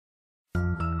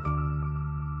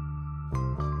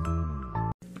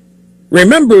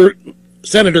Remember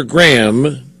Senator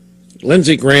Graham,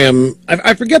 Lindsey Graham,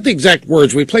 I forget the exact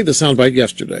words, we played the soundbite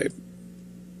yesterday,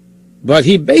 but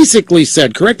he basically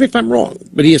said, correct me if I'm wrong,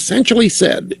 but he essentially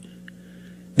said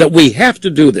that we have to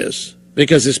do this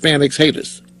because Hispanics hate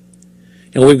us.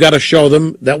 And we've got to show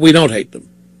them that we don't hate them.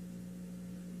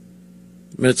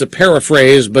 I mean, it's a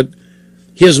paraphrase, but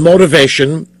his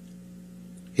motivation,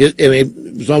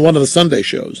 it was on one of the Sunday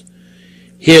shows,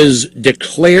 his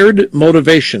declared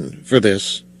motivation for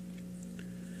this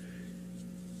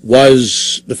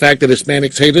was the fact that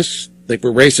Hispanics hate us, think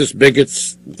we're racist,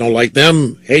 bigots, don't like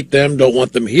them, hate them, don't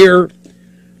want them here,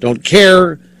 don't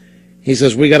care. He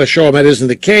says we got to show them that isn't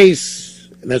the case,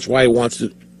 and that's why he wants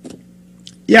to.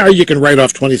 Yeah, you can write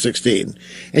off 2016,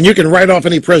 and you can write off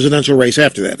any presidential race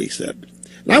after that, he said.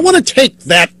 And I want to take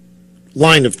that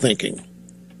line of thinking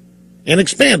and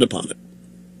expand upon it.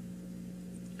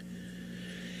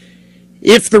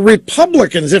 If the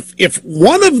Republicans, if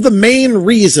one of the main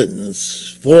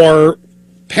reasons for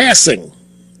passing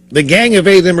the Gang of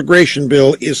Eight immigration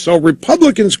bill is so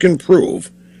Republicans can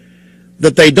prove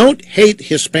that they don't hate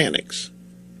Hispanics,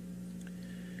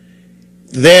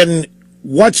 then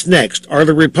what's next? Are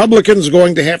the Republicans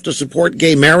going to have to support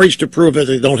gay marriage to prove that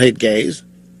they don't hate gays?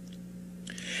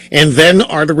 And then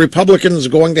are the Republicans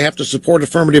going to have to support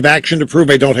affirmative action to prove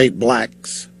they don't hate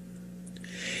blacks?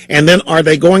 And then are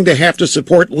they going to have to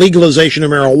support legalization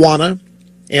of marijuana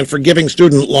and forgiving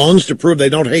student loans to prove they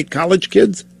don't hate college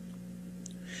kids?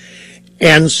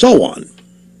 And so on.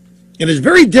 It is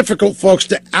very difficult, folks,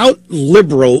 to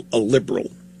out-liberal a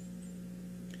liberal.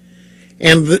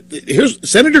 And here's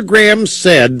Senator Graham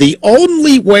said the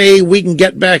only way we can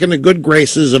get back in the good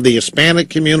graces of the Hispanic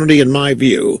community, in my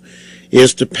view,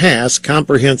 is to pass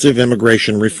comprehensive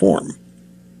immigration reform.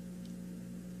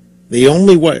 The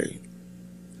only way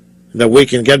that we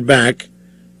can get back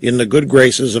in the good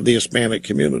graces of the Hispanic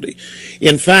community.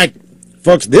 In fact,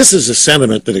 folks, this is a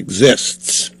sentiment that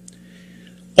exists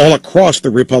all across the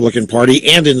Republican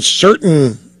Party and in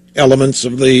certain elements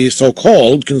of the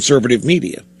so-called conservative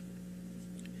media.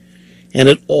 And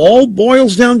it all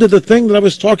boils down to the thing that I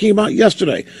was talking about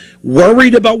yesterday.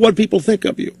 Worried about what people think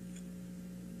of you.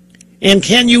 And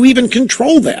can you even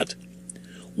control that?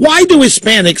 Why do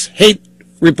Hispanics hate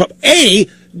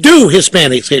Republicans? Do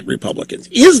Hispanics hate Republicans?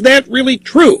 Is that really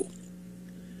true?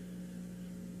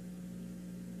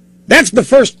 That's the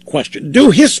first question.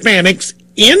 Do Hispanics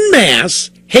en masse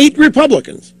hate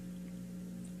Republicans?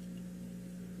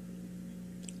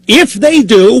 If they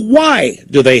do, why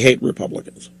do they hate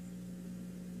Republicans?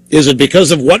 Is it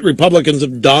because of what Republicans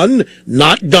have done,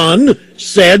 not done,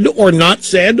 said or not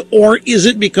said, or is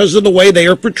it because of the way they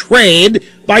are portrayed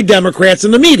by Democrats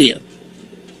in the media?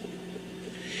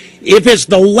 If it's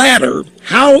the latter,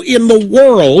 how in the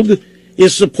world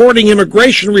is supporting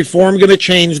immigration reform going to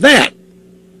change that?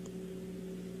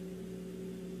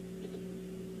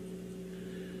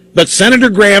 But Senator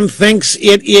Graham thinks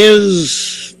it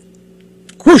is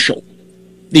crucial.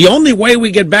 The only way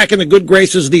we get back in the good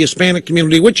graces of the Hispanic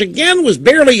community, which again was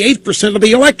barely 8% of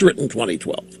the electorate in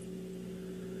 2012.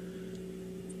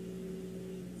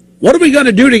 What are we going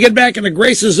to do to get back in the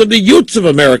graces of the youths of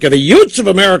America? The youths of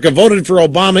America voted for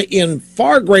Obama in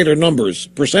far greater numbers,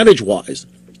 percentage-wise,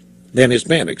 than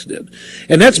Hispanics did.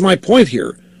 And that's my point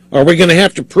here. Are we going to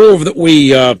have to prove that we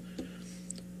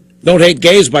don't hate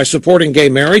gays by supporting gay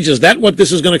marriage? Is that what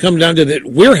this is going to come down to, that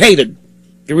we're hated?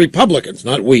 The Republicans,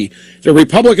 not we. The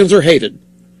Republicans are hated.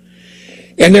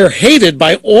 And they're hated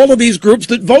by all of these groups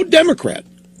that vote Democrat.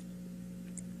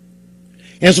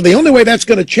 And so the only way that's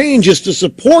going to change is to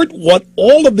support what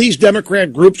all of these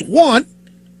Democrat groups want,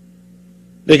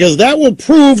 because that will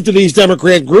prove to these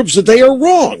Democrat groups that they are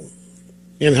wrong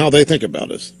in how they think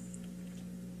about us.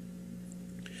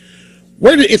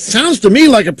 It sounds to me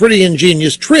like a pretty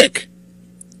ingenious trick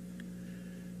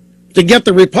to get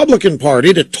the Republican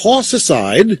Party to toss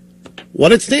aside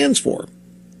what it stands for.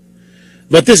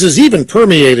 But this has even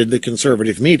permeated the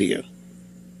conservative media.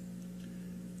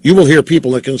 You will hear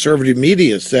people in the conservative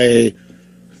media say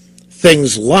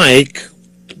things like,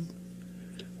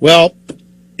 well,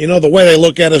 you know, the way they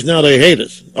look at us now, they hate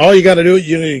us. All you got to do is,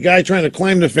 you know, a guy trying to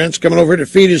climb the fence, coming over to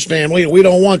feed his family, and we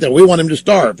don't want that. We want him to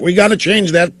starve. We got to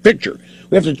change that picture.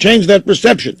 We have to change that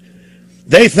perception.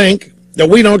 They think that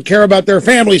we don't care about their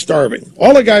family starving.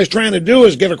 All the guy's trying to do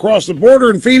is get across the border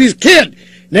and feed his kid.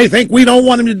 And they think we don't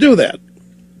want him to do that.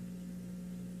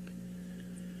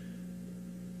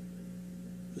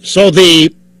 So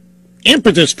the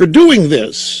impetus for doing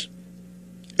this,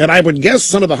 and I would guess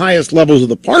some of the highest levels of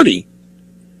the party,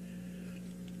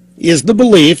 is the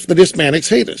belief that Hispanics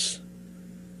hate us.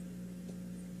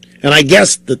 And I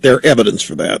guess that there's evidence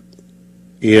for that.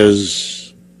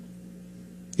 is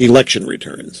election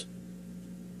returns.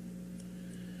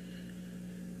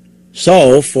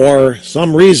 So, for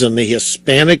some reason, the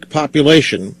Hispanic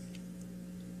population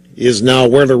is now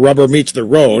where the rubber meets the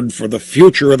road for the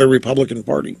future of the Republican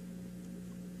Party.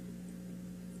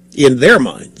 In their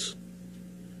minds.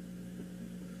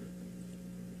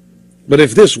 But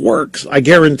if this works, I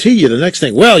guarantee you the next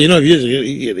thing, well, you know,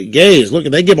 the gays, look,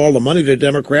 they give all the money to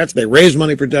Democrats, they raise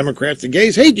money for Democrats, the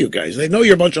gays hate you guys, they know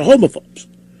you're a bunch of homophobes.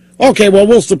 Okay, well,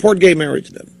 we'll support gay marriage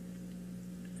then.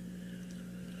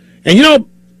 And you know,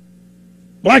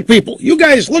 black people, you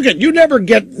guys, look at, you never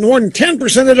get more than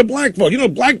 10% of the black vote. You know,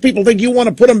 black people think you want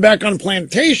to put them back on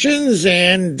plantations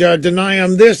and deny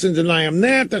them this and deny them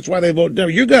that. That's why they vote.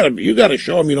 You got to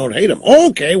show them you don't hate them.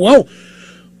 Okay, well,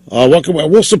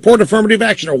 we'll support affirmative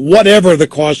action or whatever the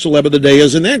cause célèbre of the day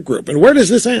is in that group. And where does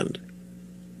this end?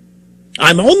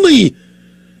 I'm only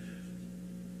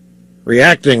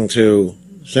reacting to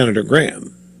Senator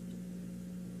Graham.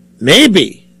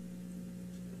 Maybe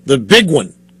the big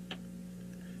one.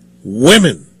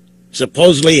 Women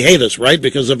supposedly hate us, right,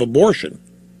 because of abortion.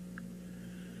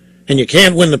 And you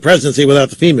can't win the presidency without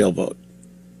the female vote.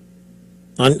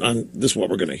 This is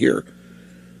what we're going to hear.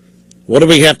 What do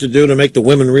we have to do to make the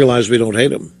women realize we don't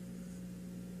hate them?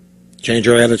 Change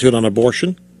our attitude on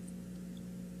abortion?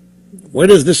 Where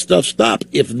does this stuff stop?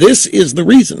 If this is the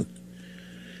reason,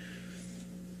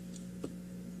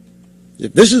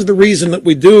 that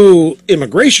we do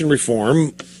immigration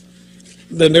reform,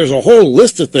 then there's a whole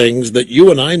list of things that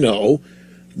you and I know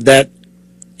that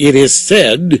it is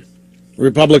said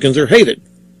Republicans are hated.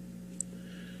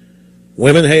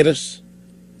 Women hate us.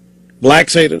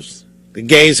 Blacks hate us. The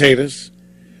gays hate us.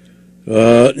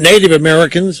 Native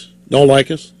Americans don't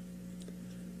like us.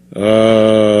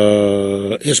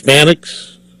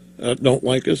 Hispanics don't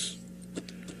like us.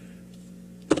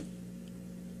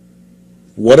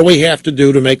 What do we have to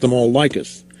do to make them all like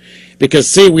us? Because,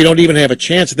 see, we don't even have a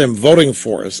chance of them voting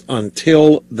for us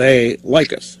until they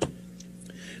like us.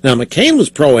 Now, McCain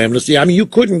was pro-amnesty. I mean, you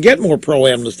couldn't get more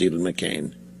pro-amnesty than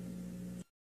McCain.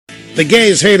 The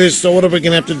gays hate us, so what are we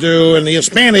going to have to do? And the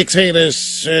Hispanics hate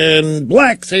us, and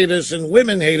blacks hate us, and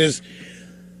women hate us.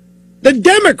 The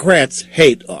Democrats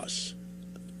hate us.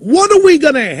 What are we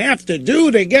going to have to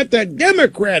do to get the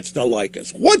Democrats to like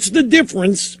us? What's the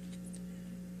difference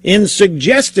in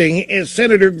suggesting, as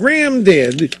Senator Graham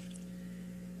did,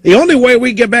 the only way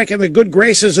we get back in the good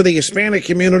graces of the Hispanic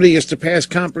community is to pass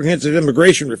comprehensive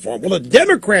immigration reform? Well, the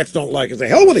Democrats don't like us. The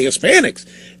hell with the Hispanics.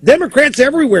 Democrats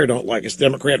everywhere don't like us.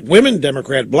 Democrat women,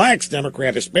 Democrat blacks,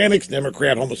 Democrat Hispanics,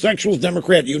 Democrat homosexuals,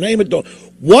 Democrat you name it. Don't.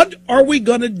 What are we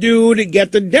going to do to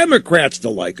get the Democrats to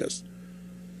like us?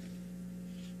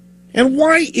 And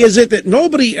why is it that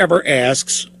nobody ever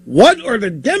asks, what are the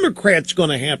Democrats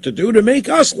going to have to do to make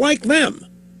us like them?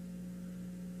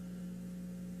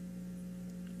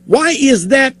 Why is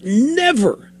that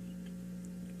never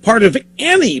part of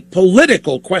any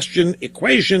political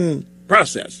equation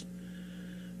process?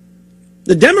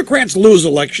 The Democrats lose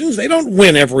elections. They don't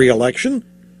win every election.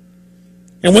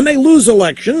 And when they lose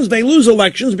elections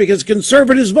because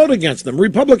conservatives vote against them.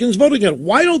 Republicans vote against them.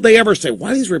 Why don't they ever say,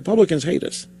 why these Republicans hate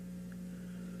us?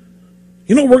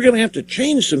 You know, we're going to have to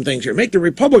change some things here, make the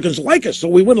Republicans like us so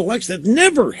we win elections. That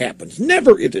never happens.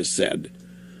 Never, it is said.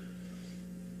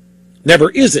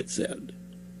 Never is it said.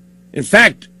 In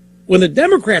fact, when the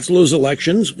Democrats lose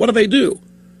elections, what do?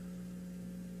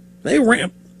 They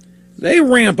ramp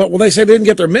up. Well, they say they didn't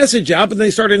get their message out, and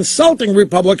they start insulting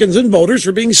Republicans and voters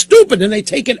for being stupid, and they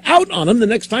take it out on them the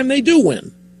next time they do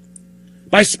win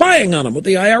by spying on them with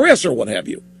the IRS or what have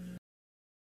you.